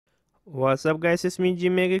What's up guys, it's me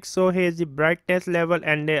Geek. So here's the brightness level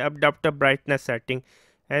and the adapter brightness setting.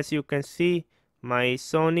 As you can see, my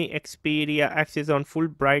Sony Xperia X is on full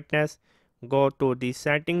brightness. Go to the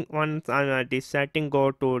setting. Once I'm at the setting,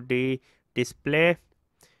 go to the display.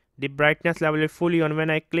 The brightness level is fully on. When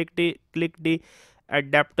I click the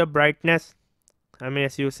adapter brightness,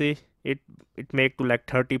 as you see, it make to like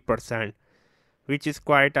 30%, which is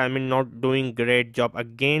quite not doing great job.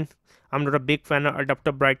 Again, I'm not a big fan of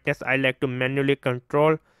adapter brightness. I like to manually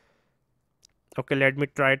control. Okay, let me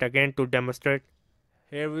try it again to demonstrate.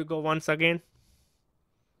 Here we go once again.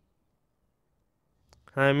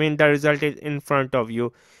 The result is in front of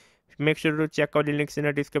you. Make sure to check out the links in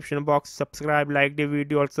the description box. Subscribe, like the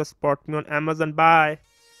video, also support me on Amazon. Bye.